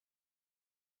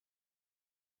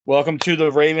Welcome to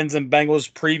the Ravens and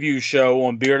Bengals preview show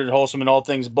on Bearded Wholesome and All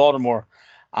Things Baltimore.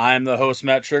 I am the host,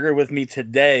 Matt Trigger. With me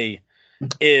today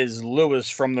is Lewis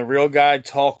from the Real Guy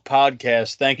Talk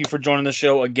podcast. Thank you for joining the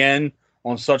show again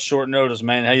on such short notice,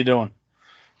 man. How you doing?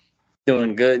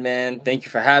 Doing good, man. Thank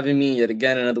you for having me yet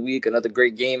again. Another week, another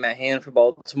great game at hand for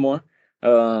Baltimore.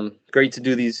 Great to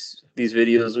do these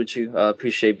videos with you.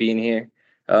 Appreciate being here.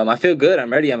 I feel good.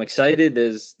 I'm ready. I'm excited.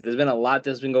 There's been a lot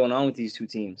that's been going on with these two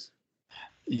teams.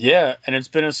 Yeah, and it's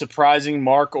been a surprising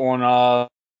mark on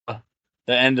the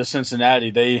end of Cincinnati.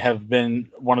 They have been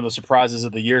one of the surprises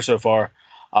of the year so far.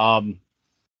 Um,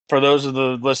 for those of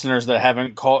the listeners that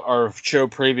haven't caught our show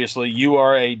previously, you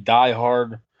are a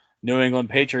diehard New England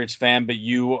Patriots fan, but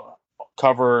you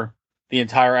cover the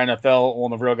entire NFL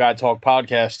on the Real Guy Talk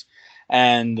podcast,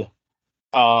 and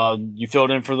you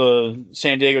filled in for the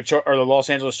or the Los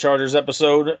Angeles Chargers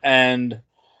episode, and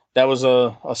that was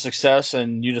a success.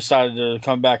 And you decided to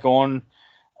come back on,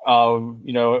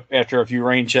 after a few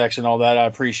rain checks and all that. I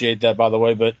appreciate that, by the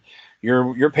way, but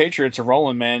your Patriots are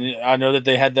rolling, man. I know that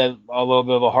they had that a little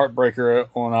bit of a heartbreaker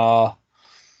on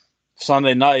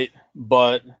Sunday night,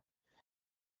 but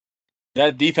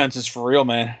that defense is for real,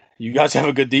 man. You guys have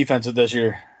a good defense this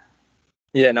year.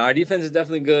 Yeah, no, our defense is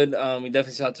definitely good. We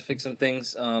definitely still have to fix some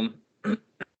things.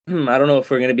 I don't know if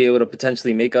we're going to be able to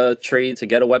potentially make a trade to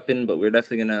get a weapon, but we're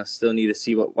definitely going to still need to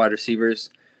see what wide receivers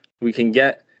we can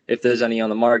get, if there's any on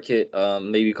the market.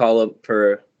 Maybe call up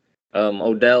for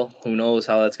Odell. Who knows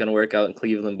how that's going to work out in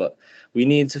Cleveland, but we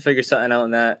need to figure something out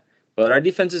in that. But our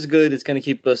defense is good. It's going to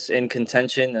keep us in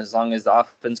contention as long as the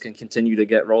offense can continue to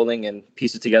get rolling and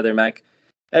piece it together, Mac.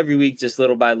 Every week, just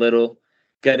little by little,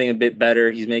 getting a bit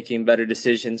better. He's making better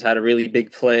decisions, had a really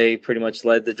big play, pretty much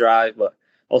led the drive, but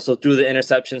also threw the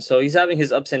interception. So he's having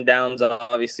his ups and downs.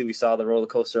 Obviously, we saw the roller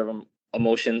coaster of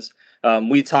emotions.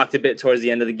 We talked a bit towards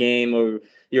the end of the game where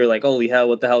you were like, holy hell,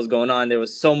 what the hell's going on? There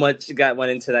was so much that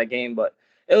went into that game, but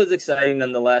it was exciting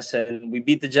nonetheless. And we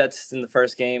beat the Jets in the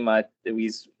first game. We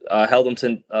held them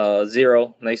to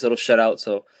 0. Nice little shutout.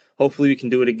 So hopefully we can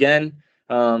do it again.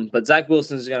 But Zach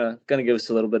Wilson is gonna give us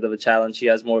a little bit of a challenge. He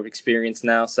has more of experience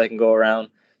now, second go around.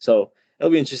 So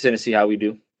it'll be interesting to see how we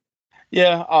do.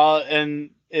 Yeah,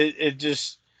 and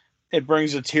it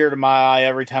brings a tear to my eye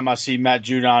every time I see Matt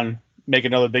Judon make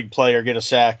another big play or get a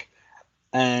sack.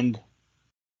 And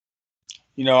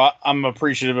I'm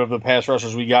appreciative of the pass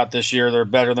rushers we got this year. They're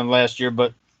better than last year,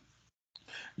 but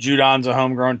Judon's a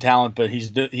homegrown talent, but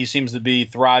he seems to be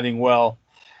thriving well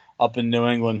up in New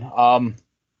England. I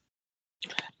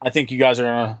think you guys are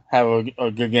gonna have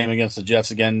a good game against the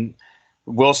Jets again.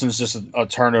 Wilson's just a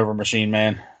turnover machine,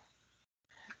 man.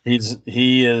 He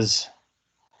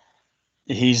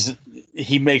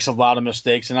makes a lot of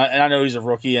mistakes, and I know he's a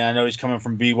rookie, and I know he's coming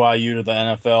from BYU to the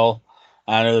NFL.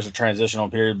 I know there's a transitional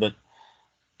period, but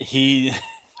you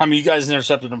guys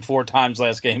intercepted him 4 times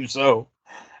last game, so,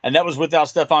 and that was without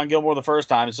Stephon Gilmore the first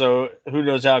time, so who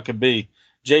knows how it could be.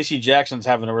 J.C. Jackson's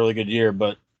having a really good year,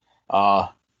 but yeah,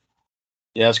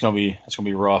 it's gonna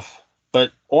be rough.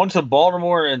 But on to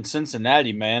Baltimore and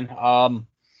Cincinnati, man.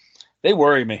 They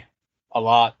worry me a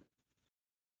lot.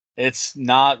 It's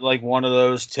not like one of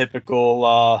those typical,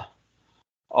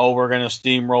 we're going to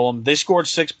steamroll them. They scored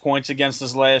 6 points against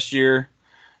us last year,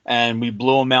 and we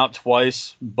blew them out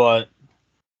twice. But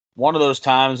one of those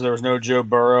times, there was no Joe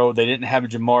Burrow. They didn't have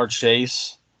Jamar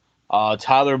Chase.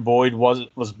 Tyler Boyd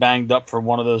was banged up for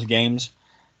one of those games.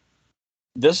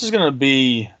 This is going to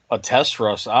be a test for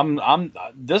us.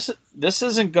 This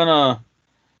isn't going to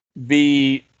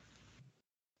be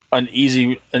an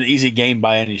easy game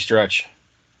by any stretch.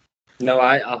 No,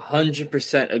 I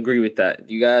 100% agree with that.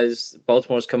 You guys,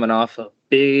 Baltimore's coming off a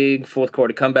big fourth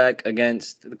quarter comeback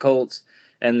against the Colts,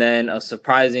 and then a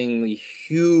surprisingly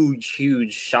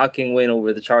huge, shocking win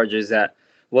over the Chargers that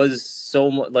was so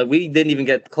much like we didn't even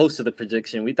get close to the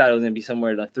prediction. We thought it was going to be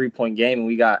somewhere in a 3-point game, and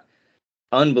we got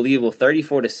unbelievable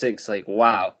 34-6. Like,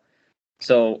 wow.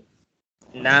 So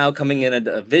now coming in a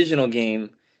divisional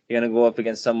game, you're going to go up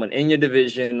against someone in your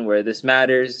division where this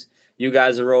matters. You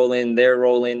guys are rolling, they're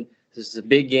rolling. This is a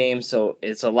big game, so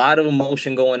it's a lot of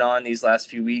emotion going on these last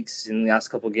few weeks in the last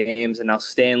couple of games, and now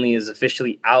Stanley is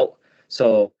officially out.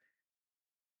 So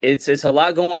it's a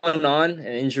lot going on, and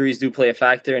injuries do play a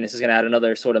factor, and this is going to add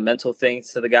another sort of mental thing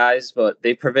to the guys. But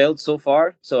they prevailed so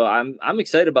far, so I'm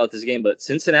excited about this game. But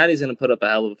Cincinnati's going to put up a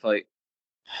hell of a fight.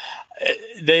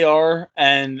 They are,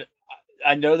 and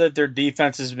I know that their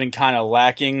defense has been kind of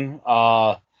lacking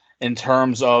in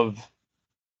terms of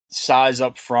size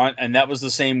up front, and that was the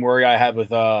same worry I had with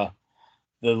the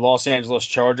Los Angeles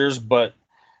Chargers. But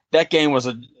that game was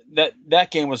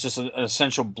just an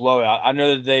essential blowout. I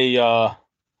know that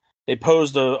they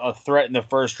posed a threat in the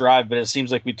first drive, but it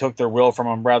seems like we took their will from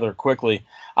them rather quickly.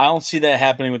 I don't see that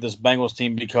happening with this Bengals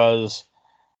team because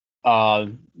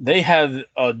they have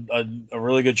a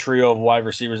really good trio of wide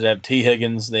receivers. They have T.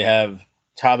 Higgins, they have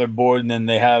Tyler Boyd, and then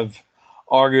they have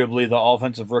arguably the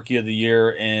offensive rookie of the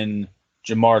year in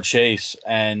Jamar Chase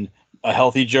and a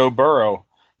healthy Joe Burrow.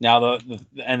 Now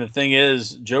the thing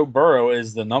is, Joe Burrow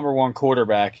is the number one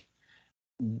quarterback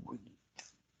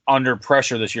under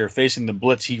pressure this year, facing the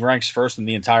blitz. He ranks first in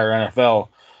the entire NFL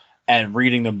and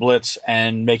reading the blitz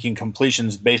and making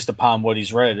completions based upon what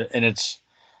he's read. And it's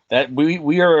that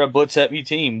we are a blitz heavy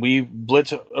team. We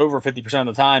blitz over 50%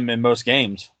 of the time in most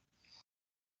games.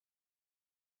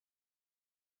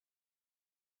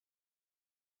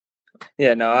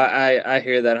 Yeah, no, I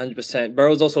hear that 100%.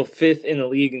 Burrow's also fifth in the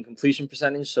league in completion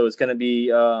percentage, so it's going to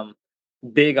be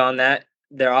big on that.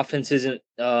 Their offense isn't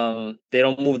they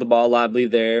don't move the ball a lot. I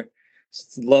believe they're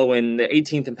low in the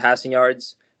 18th in passing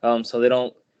yards. So they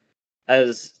don't,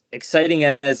 as exciting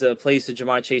as a plays to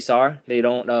Jamar Chase are, they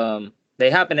don't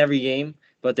they happen every game,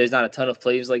 but there's not a ton of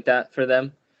plays like that for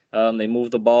them. They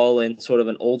move the ball in sort of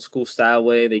an old school style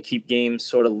way. They keep games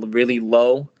sort of really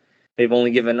low. They've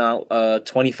only given out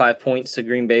 25 points to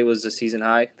Green Bay was the season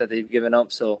high that they've given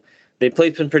up. So they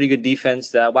played some pretty good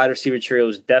defense. That wide receiver trio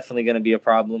is definitely going to be a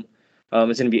problem.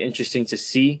 It's going to be interesting to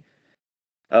see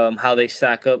how they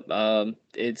stack up.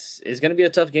 It's going to be a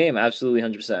tough game. Absolutely,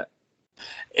 100%.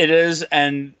 It is,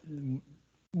 and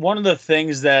one of the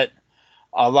things that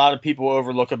a lot of people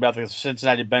overlook about the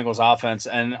Cincinnati Bengals offense,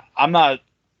 and I'm not,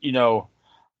 you know,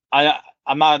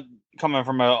 I'm not coming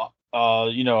from a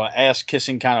ass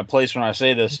kissing kind of place when I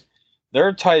say this.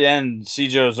 Their tight end,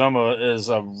 CJ Uzomah, is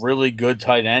a really good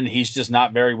tight end. He's just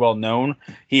not very well known.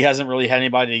 He hasn't really had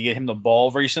anybody to get him the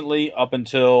ball recently, up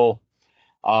until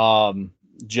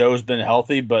Joe's been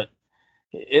healthy. But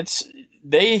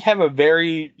they have a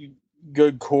very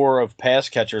good core of pass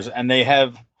catchers, and they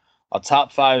have a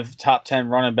top 5, top 10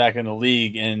 running back in the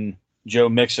league in Joe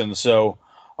Mixon. So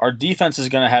our defense is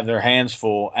going to have their hands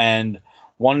full. And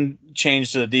one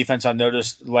change to the defense I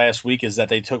noticed last week is that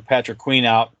they took Patrick Queen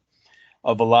out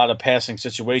of a lot of passing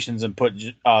situations and put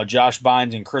Josh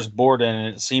Bynes and Chris Board in,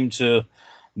 and it seemed to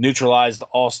neutralize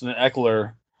Austin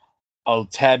Eckler a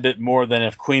tad bit more than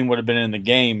if Queen would have been in the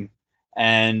game.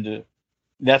 And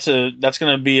that's going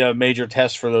to be a major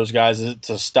test for those guys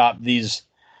to stop the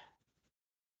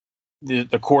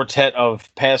quartet of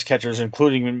pass catchers,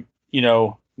 including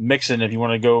Mixon. If you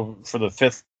want to go for the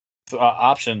fifth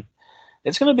option,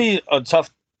 it's going to be a tough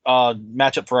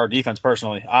matchup for our defense.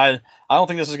 Personally, I don't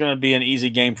think this is going to be an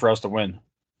easy game for us to win.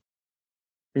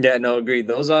 Yeah, no, agreed.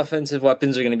 Those offensive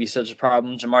weapons are going to be such a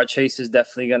problem. Jamar Chase is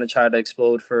definitely going to try to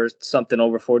explode for something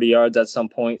over 40 yards at some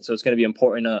point, so it's going to be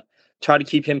important to try to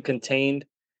keep him contained.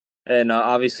 And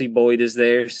obviously, Boyd is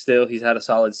there still. He's had a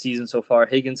solid season so far.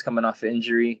 Higgins coming off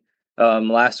injury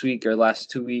last week or last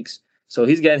 2 weeks. So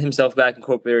he's getting himself back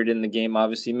incorporated in the game.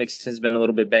 Obviously, Mixon's been a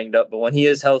little bit banged up, but when he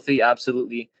is healthy,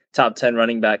 absolutely top 10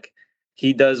 running back.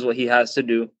 He does what he has to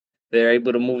do. They're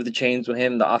able to move the chains with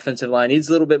him. The offensive line needs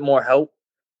a little bit more help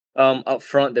up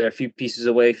front. They're a few pieces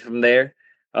away from there.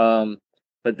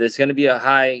 But there's going to be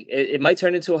it might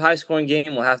turn into a high-scoring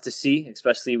game. We'll have to see,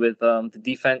 especially with the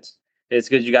defense. It's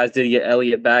good you guys did get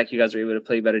Elliott back. You guys were able to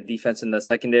play better defense in the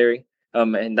secondary.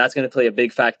 And that's going to play a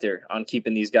big factor on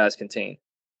keeping these guys contained.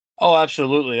 Oh,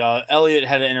 absolutely. Elliott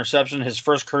had an interception, his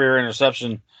first career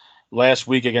interception last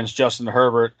week against Justin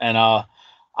Herbert. And I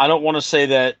don't want to say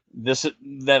that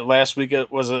that last week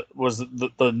was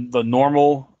the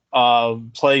normal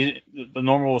play, the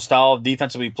normal style of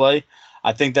defense that we play.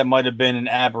 I think that might have been an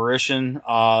aberration.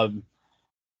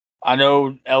 I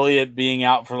know Elliott being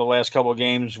out for the last couple of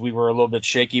games, we were a little bit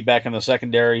shaky back in the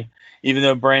secondary. Even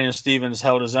though Brandon Stevens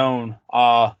held his own,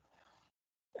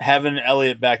 having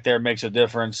Elliott back there makes a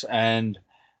difference, and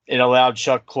it allowed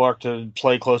Chuck Clark to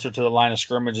play closer to the line of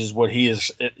scrimmage, is what he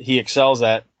excels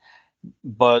at.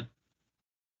 But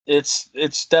it's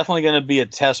definitely going to be a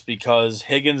test because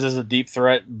Higgins is a deep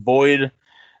threat. Boyd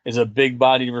is a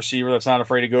big-bodied receiver that's not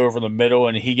afraid to go over the middle,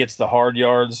 and he gets the hard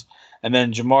yards. And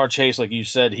then Jamar Chase, like you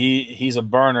said, he's a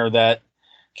burner that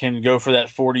can go for that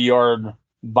 40-yard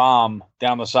bomb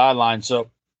down the sideline. So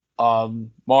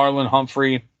Marlon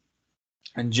Humphrey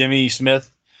and Jimmy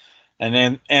Smith and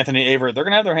then Anthony Averett, they're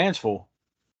going to have their hands full.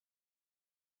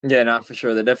 Yeah, not for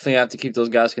sure. They definitely have to keep those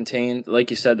guys contained.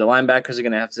 Like you said, the linebackers are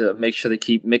going to have to make sure they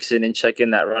keep mixing and checking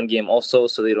that run game also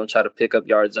so they don't try to pick up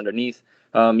yards underneath.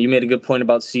 You made a good point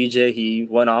about CJ. He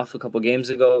went off a couple games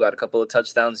ago, got a couple of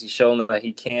touchdowns. He's shown that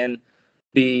he can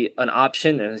be an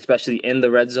option, and especially in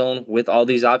the red zone with all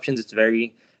these options, it's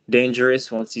very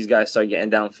dangerous once these guys start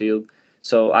getting downfield.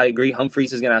 So I agree.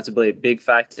 Humphries is going to have to play a big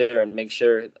factor and make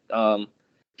sure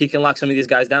he can lock some of these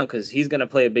guys down, because he's going to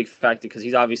play a big factor, because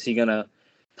he's obviously going to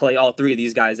play all three of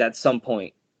these guys at some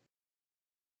point.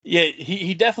 Yeah,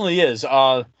 he definitely is.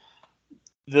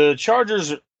 The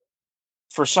Chargers,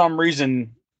 for some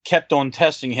reason, kept on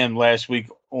testing him last week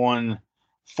on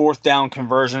fourth down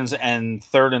conversions and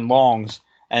third and longs,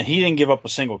 and he didn't give up a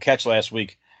single catch last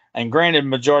week. And granted,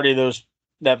 majority of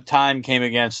that time came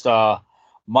against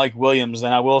Mike Williams.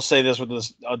 And I will say this with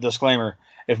a disclaimer: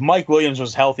 if Mike Williams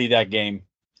was healthy that game,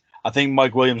 I think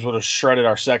Mike Williams would have shredded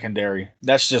our secondary.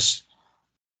 That's just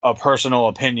a personal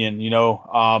opinion, you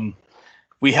know.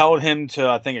 We held him to,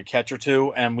 I think, a catch or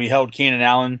two, and we held Keenan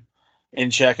Allen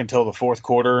in check until the fourth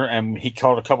quarter, and he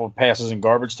caught a couple of passes in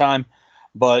garbage time.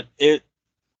 But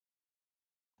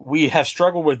we have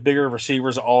struggled with bigger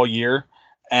receivers all year,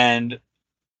 and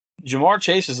Jamar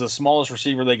Chase is the smallest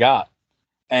receiver they got,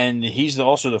 and he's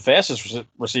also the fastest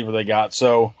receiver they got.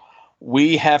 So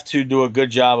we have to do a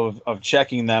good job of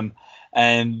checking them.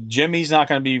 And Jimmy's not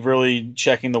going to be really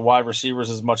checking the wide receivers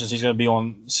as much as he's going to be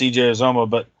on CJ Uzomah,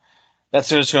 but that's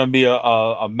just going to be a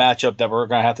matchup that we're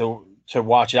going to have to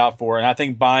watch out for. And I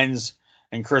think Bynes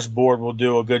and Chris Board will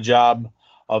do a good job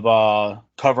of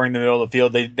covering the middle of the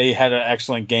field. They had an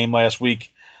excellent game last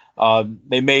week.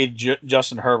 They made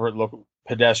Justin Herbert look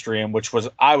pedestrian, which was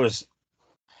I was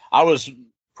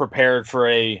prepared for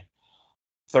a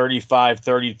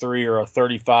 35-33 or a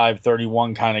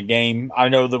 35-31 kind of game. I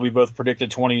know that we both predicted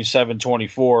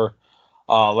 27-24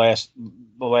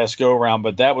 the last go around,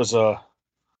 but that was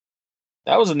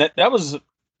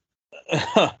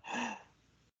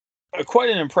quite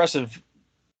an impressive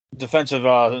defensive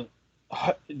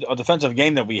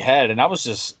game that we had, and I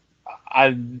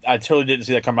totally didn't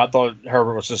see that coming. I thought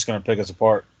Herbert was just going to pick us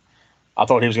apart. I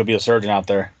thought he was going to be a surgeon out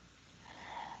there.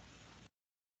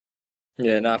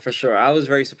 Yeah, not for sure. I was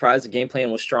very surprised. The game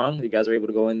plan was strong. You guys were able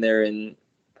to go in there and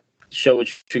show what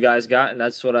you guys got, and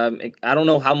that's what I don't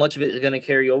know how much of it is going to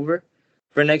carry over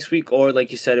for next week, or like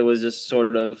you said, it was just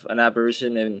sort of an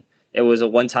aberration and it was a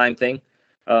one-time thing.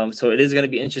 So it is going to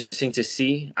be interesting to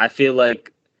see. I feel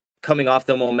like coming off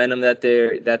the momentum that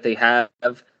they have,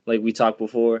 like we talked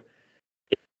before,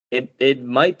 it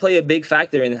might play a big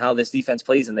factor in how this defense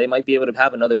plays, and they might be able to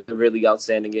have another really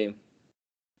outstanding game.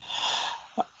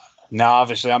 Now,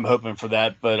 obviously, I'm hoping for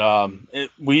that, but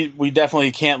we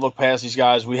definitely can't look past these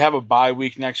guys. We have a bye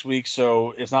week next week,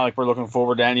 so it's not like we're looking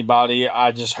forward to anybody.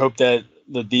 I just hope that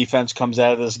the defense comes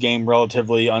out of this game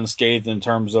relatively unscathed in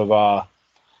terms of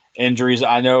injuries.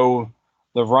 I know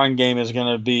the run game is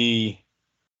going to be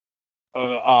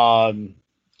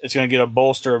it's going to get a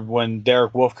bolster when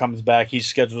Derek Wolfe comes back. He's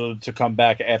scheduled to come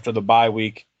back after the bye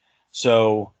week,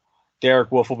 so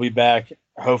Derek Wolfe will be back.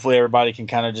 Hopefully, everybody can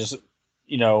kind of just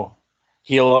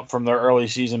heal up from their early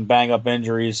season bang-up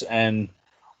injuries, and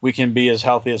we can be as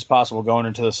healthy as possible going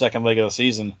into the second leg of the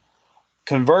season.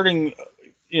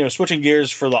 Switching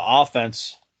gears for the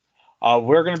offense,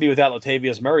 we're going to be without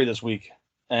Latavius Murray this week,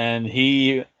 and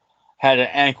he had an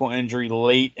ankle injury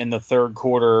late in the third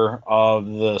quarter of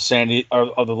the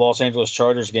Los Angeles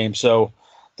Chargers game. So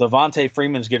Devontae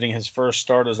Freeman's getting his first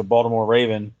start as a Baltimore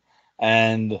Raven,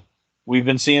 and we've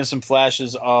been seeing some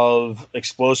flashes of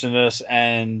explosiveness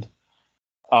and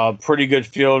pretty good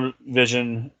field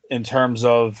vision in terms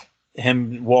of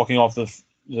him walking off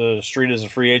the street as a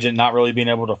free agent, not really being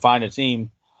able to find a team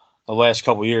the last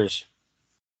couple years.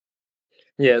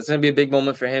 Yeah, it's going to be a big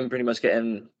moment for him, pretty much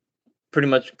getting pretty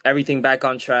much everything back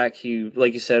on track. He,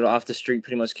 like you said, off the street,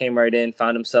 pretty much came right in,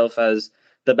 found himself as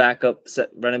the backup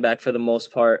running back for the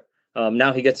most part.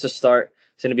 Now he gets to start.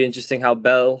 It's going to be interesting how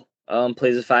Bell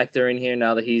plays a factor in here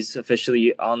now that he's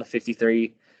officially on the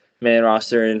 53-man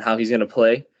roster and how he's going to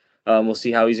play. We'll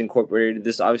see how he's incorporated.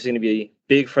 This is obviously going to be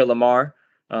big for Lamar.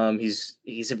 He's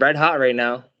red hot right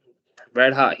now.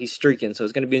 Red hot. He's streaking. So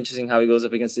it's going to be interesting how he goes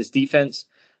up against this defense.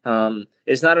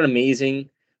 It's not an amazing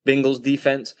Bengals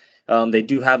defense. They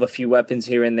do have a few weapons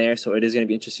here and there, so it is going to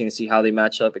be interesting to see how they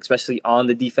match up, especially on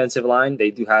the defensive line.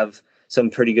 They do have some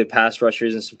pretty good pass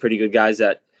rushers and some pretty good guys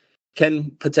that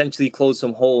can potentially close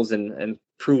some holes and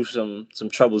prove some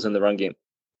troubles in the run game.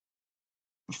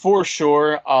 For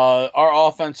sure. Our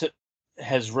offense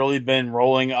has really been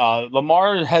rolling.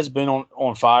 Lamar has been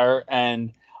on fire,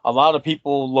 and a lot of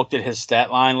people looked at his stat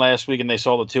line last week and they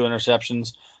saw the 2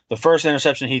 interceptions. The first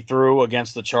interception he threw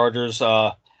against the Chargers,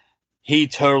 he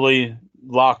totally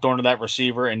locked onto that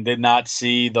receiver and did not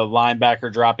see the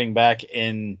linebacker dropping back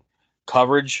in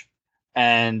coverage,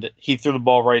 and he threw the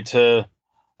ball right to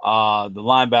the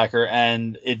linebacker,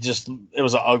 and it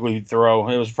was an ugly throw.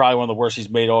 It was probably one of the worst he's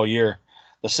made all year.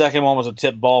 The second one was a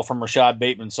tip ball from Rashad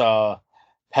Bateman's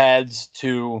pads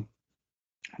to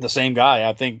the same guy.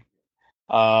 I think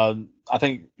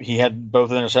he had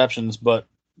both interceptions, but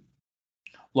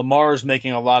Lamar's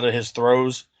making a lot of his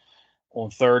throws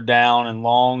on third down and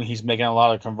long. He's making a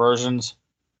lot of conversions.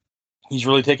 He's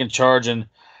really taking charge, and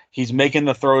he's making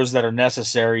the throws that are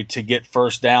necessary to get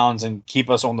first downs and keep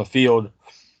us on the field.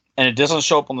 And it doesn't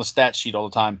show up on the stat sheet all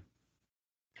the time.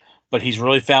 But he's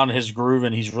really found his groove,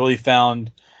 and he's really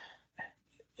found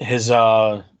his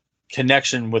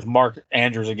connection with Mark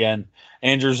Andrews again.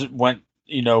 Andrews went,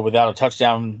 without a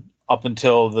touchdown up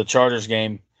until the Chargers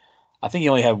game. I think he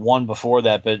only had one before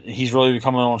that, but he's really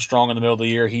coming on strong in the middle of the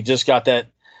year. He just got that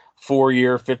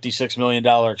 4-year, $56 million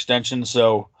extension.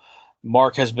 So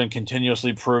Mark has been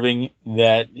continuously proving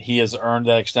that he has earned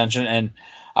that extension. And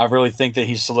I really think that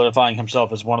he's solidifying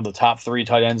himself as one of the top 3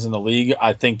 tight ends in the league.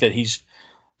 I think that he's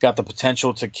got the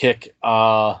potential to kick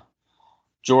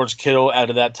George Kittle out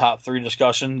of that top 3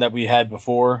 discussion that we had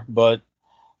before. But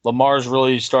Lamar's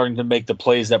really starting to make the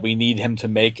plays that we need him to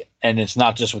make, and it's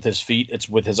not just with his feet, it's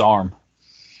with his arm.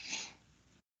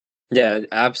 Yeah,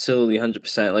 absolutely,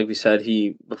 100%. Like we said,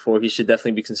 he should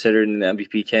definitely be considered in the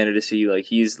MVP candidacy. Like,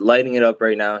 he's lighting it up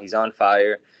right now. He's on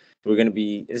fire. It's going to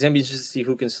be interesting to see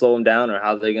who can slow him down, or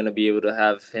how they're going to be able to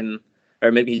have him,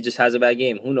 or maybe he just has a bad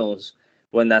game. Who knows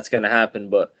when that's going to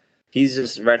happen, but he's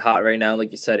just red hot right now.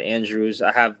 Like you said, Andrews.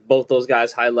 I have both those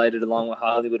guys highlighted along with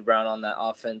Hollywood Brown on that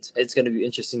offense. It's going to be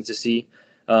interesting to see.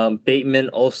 Bateman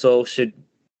also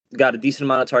got a decent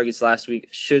amount of targets last week.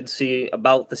 Should see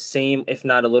about the same, if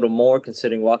not a little more,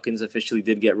 considering Watkins officially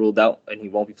did get ruled out and he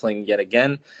won't be playing yet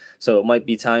again. So it might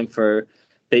be time for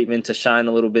Bateman to shine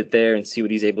a little bit there and see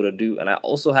what he's able to do. And I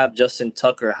also have Justin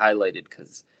Tucker highlighted,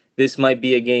 because this might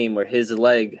be a game where his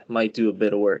leg might do a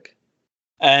bit of work.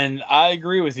 And I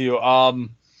agree with you.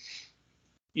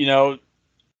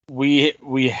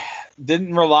 We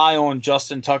didn't rely on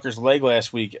Justin Tucker's leg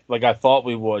last week like I thought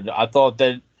we would. I thought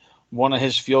that one of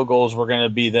his field goals were going to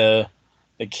be the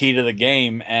key to the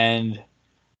game, and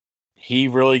he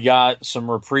really got some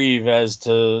reprieve as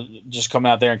to just come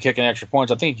out there and kick an extra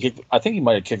points. I think he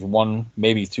might have kicked 1,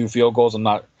 maybe 2 field goals. I'm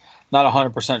not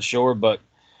 100% sure, but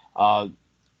him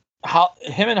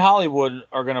and Hollywood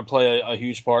are going to play a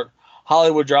huge part.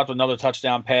 Hollywood dropped another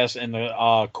touchdown pass in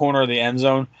the corner of the end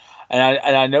zone, and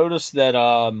I noticed that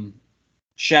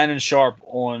Shannon Sharp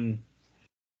on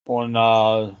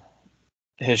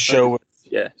his show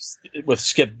with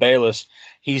Skip Bayless,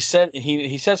 he said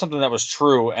something that was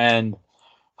true. And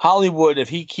Hollywood, if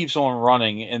he keeps on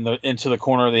running into the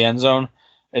corner of the end zone,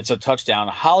 it's a touchdown.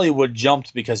 Hollywood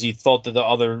jumped because he thought that the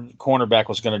other cornerback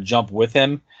was going to jump with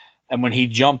him. And when he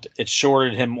jumped, it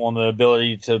shorted him on the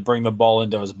ability to bring the ball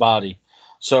into his body.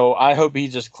 So I hope he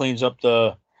just cleans up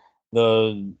the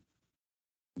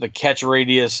catch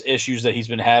radius issues that he's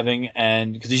been having,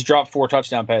 and because he's dropped 4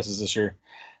 touchdown passes this year,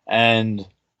 and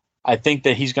I think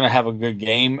that he's going to have a good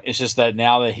game. It's just that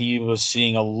now that he was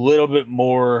seeing a little bit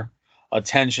more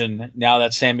attention now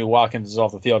that Sammy Watkins is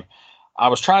off the field. I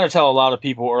was trying to tell a lot of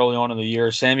people early on in the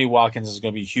year, Sammy Watkins is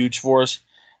going to be huge for us.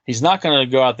 He's not going to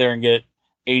go out there and get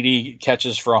 80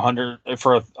 catches for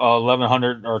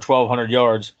 1,100 or 1,200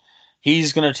 yards.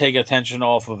 He's going to take attention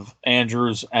off of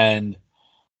Andrews and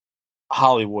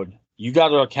Hollywood. You got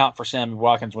to account for Sammy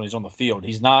Watkins when he's on the field.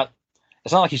 It's not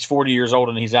like he's 40 years old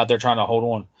and he's out there trying to hold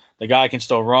on. The guy can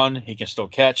still run, he can still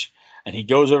catch, and he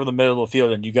goes over the middle of the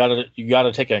field, and you got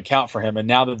to take an account for him. And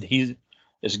now that he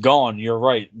is gone, you're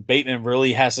right. Bateman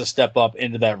really has to step up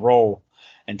into that role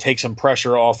and take some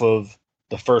pressure off of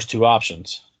the first 2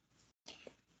 options.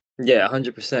 Yeah,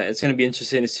 100%. It's going to be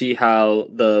interesting to see how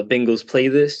the Bengals play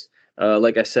this.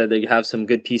 Like I said, they have some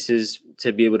good pieces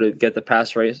to be able to get the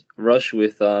pass rush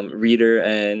with Reader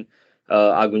and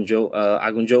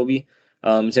Agunjobi. It's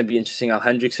going to be interesting how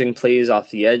Hendrickson plays off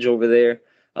the edge over there.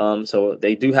 So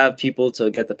they do have people to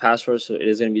get the pass rush. So it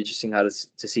is going to be interesting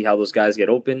to see how those guys get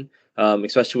open,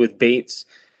 especially with Bates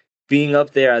being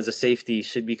up there as a safety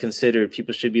should be considered.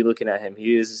 People should be looking at him.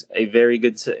 He is a very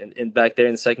good back there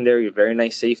in the secondary, a very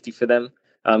nice safety for them.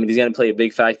 And he's going to play a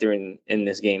big factor in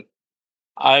this game.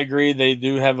 I agree. They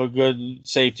do have a good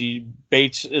safety.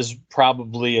 Bates is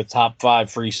probably a top 5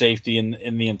 free safety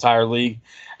in the entire league,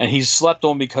 and he's slept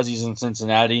on because he's in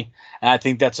Cincinnati. And I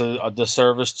think that's a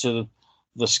disservice to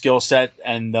the skill set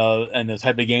and the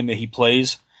type of game that he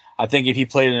plays. I think if he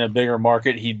played in a bigger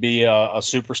market, he'd be a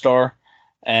superstar,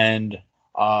 and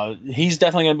he's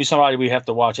definitely going to be somebody we have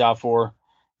to watch out for.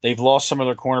 They've lost some of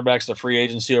their cornerbacks to free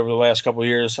agency over the last couple of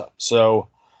years, so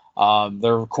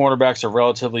their cornerbacks are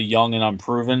relatively young and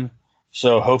unproven.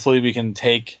 So hopefully we can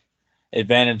take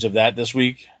advantage of that this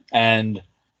week. And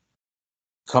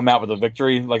come out with a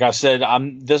victory. Like I said,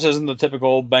 this isn't the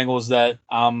typical Bengals that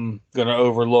I'm gonna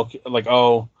overlook. Like,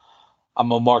 oh, I'm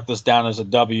gonna mark this down as a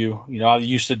W. I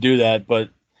used to do that, but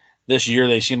this year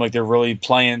they seem like they're really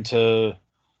playing to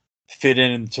fit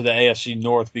into the AFC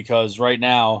North because right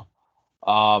now,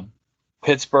 uh,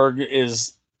 Pittsburgh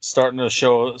is starting to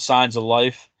show signs of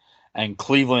life, and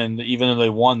Cleveland, even though they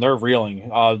won, they're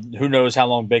reeling. Who knows how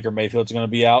long Baker Mayfield's going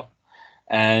to be out?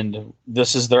 And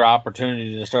this is their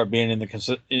opportunity to start being in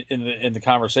the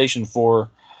conversation for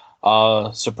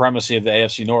supremacy of the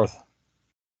AFC North.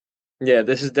 Yeah,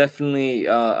 this is definitely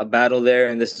a battle there,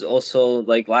 and this is also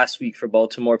like last week for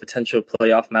Baltimore, potential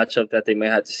playoff matchup that they may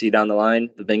have to see down the line.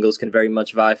 The Bengals can very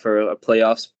much vie for a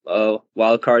playoffs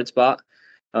wild card spot,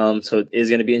 so it is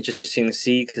going to be interesting to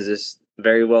see because this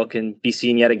very well can be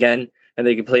seen yet again, and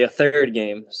they can play a third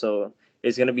game. So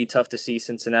it's going to be tough to see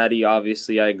Cincinnati.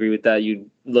 Obviously, I agree with that. You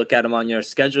look at them on your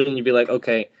schedule and you'd be like,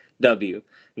 okay, W.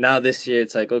 Now this year,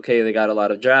 it's like, okay, they got a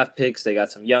lot of draft picks, they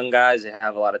got some young guys, they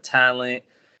have a lot of talent.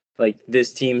 Like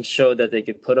this team showed that they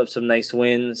could put up some nice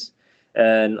wins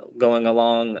and going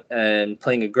along and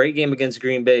playing a great game against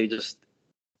Green Bay, just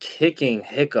kicking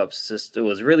hiccups. Just it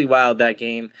was really wild that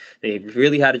game. They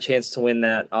really had a chance to win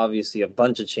that. Obviously, a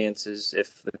bunch of chances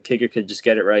if the kicker could just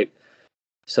get it right.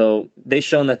 So they've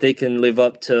shown that they can live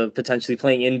up to potentially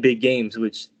playing in big games,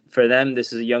 which for them,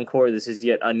 this is a young core. This is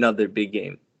yet another big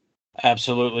game.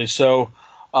 Absolutely. So,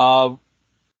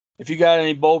 if you got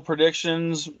any bold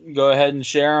predictions, go ahead and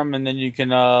share them, and then you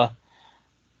can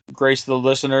grace the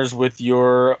listeners with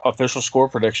your official score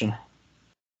prediction.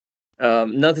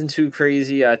 Nothing too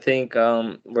crazy. I think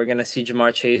we're going to see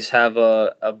Ja'Marr Chase have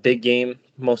a big game.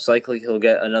 Most likely he'll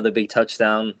get another big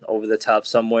touchdown over the top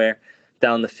somewhere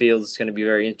down the field. It's going to be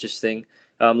very interesting.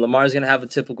 Lamar's going to have a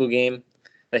typical game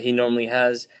that he normally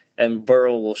has, and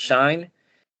Burrow will shine.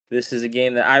 This is a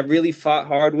game that I really fought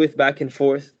hard with back and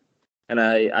forth. And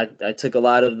I took a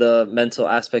lot of the mental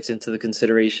aspects into the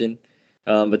consideration.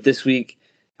 But this week,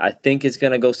 I think it's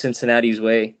going to go Cincinnati's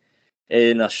way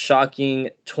in a shocking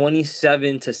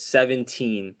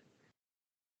 27-17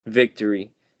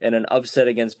 victory and an upset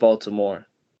against Baltimore.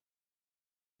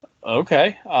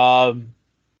 Okay.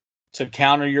 To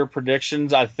counter your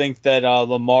predictions, I think that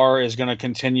Lamar is going to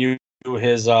continue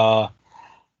his 5-0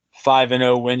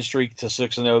 win streak to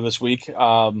 6-0 this week.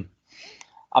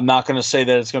 I'm not going to say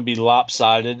that it's going to be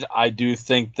lopsided. I do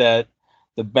think that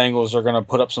the Bengals are going to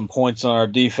put up some points on our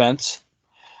defense.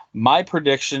 My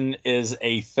prediction is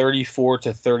a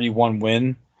 34-31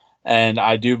 win, and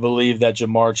I do believe that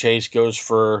Ja'Marr Chase goes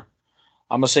for,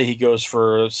 I'm going to say he goes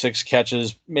for 6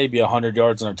 catches, maybe 100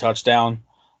 yards and a touchdown.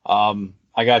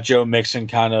 I got Joe Mixon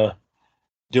kind of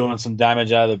doing some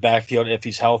damage out of the backfield if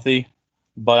he's healthy,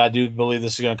 but I do believe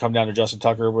this is going to come down to Justin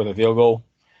Tucker with a field goal.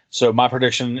 So my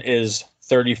prediction is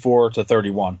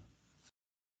 34-31.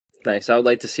 Nice. I would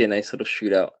like to see a nice little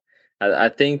shootout. I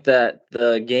think that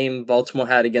the game Baltimore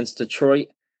had against Detroit,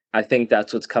 I think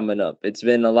that's what's coming up. It's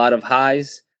been a lot of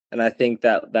highs, and I think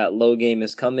that that low game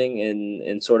is coming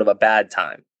in sort of a bad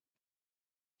time.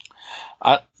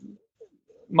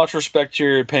 Much respect to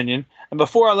your opinion. And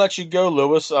before I let you go,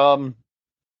 Lewis,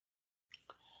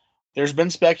 there's been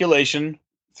speculation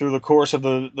through the course of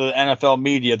the NFL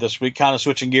media this week, kind of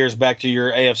switching gears back to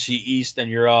your AFC East and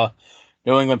your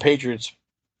New England Patriots.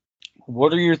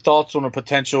 What are your thoughts on a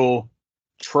potential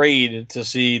trade to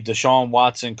see Deshaun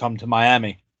Watson come to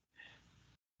Miami?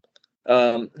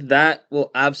 That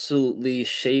will absolutely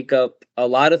shake up a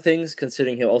lot of things,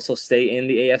 considering he'll also stay in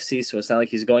the AFC, so it's not like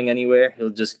he's going anywhere. He'll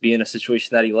just be in a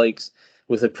situation that he likes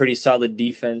with a pretty solid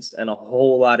defense and a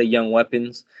whole lot of young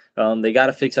weapons. They got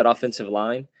to fix that offensive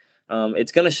line.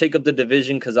 It's going to shake up the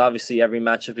division because obviously every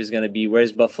matchup is going to be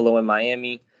where's Buffalo and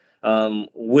Miami.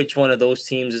 Which one of those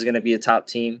teams is going to be a top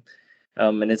team?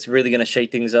 And it's really going to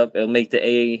shake things up. It'll make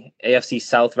the AFC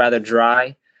South rather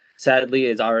dry. Sadly,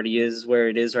 it already is where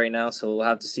it is right now, so we'll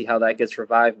have to see how that gets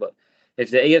revived. But if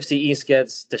the AFC East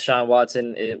gets Deshaun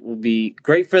Watson, it will be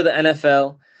great for the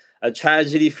NFL. A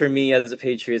tragedy for me as a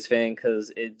Patriots fan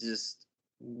because it just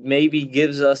maybe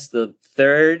gives us the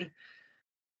third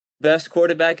best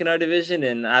quarterback in our division,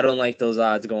 and I don't like those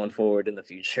odds going forward in the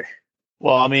future.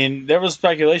 Well, I mean, there was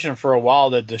speculation for a while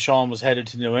that Deshaun was headed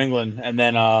to New England, and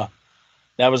then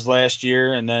that was last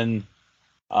year, and then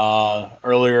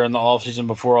earlier in the offseason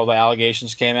before all the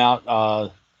allegations came out.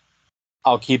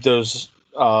 I'll keep those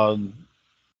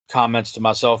comments to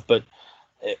myself, but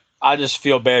I just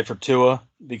feel bad for Tua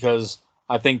because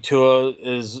I think Tua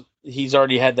he's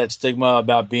already had that stigma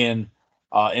about being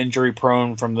injury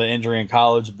prone from the injury in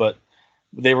college, but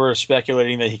they were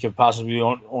speculating that he could possibly be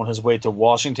on his way to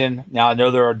Washington. Now I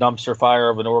know they're a dumpster fire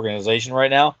of an organization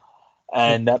right now,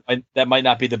 and that might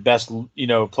not be the best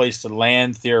place to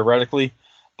land theoretically.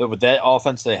 But with that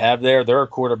offense they have there, they're a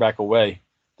quarterback away.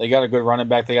 They got a good running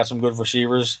back. They got some good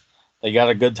receivers. They got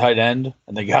a good tight end,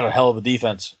 and they got a hell of a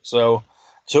defense. So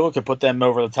Tua could put them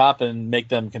over the top and make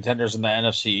them contenders in the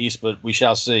NFC East, but we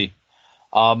shall see.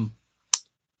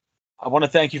 I want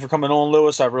to thank you for coming on,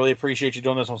 Lewis. I really appreciate you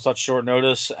doing this on such short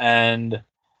notice. And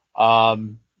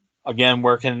again,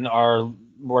 where can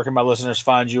my listeners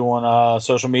find you on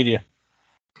social media?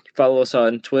 Follow us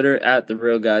on Twitter at The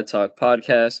Real Guy Talk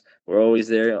Podcast. We're always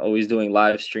there, always doing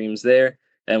live streams there.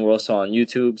 And we're also on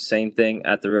YouTube, same thing,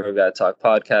 at The Real Guy Talk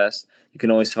Podcast. You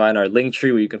can always find our link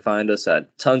tree where you can find us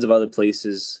at tons of other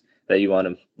places that you want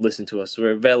to listen to us.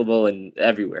 We're available in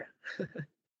everywhere.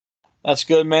 That's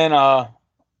good, man. I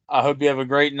hope you have a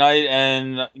great night,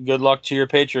 and good luck to your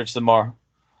Patriots tomorrow.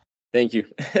 Thank you.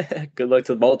 Good luck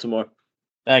to Baltimore.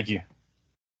 Thank you.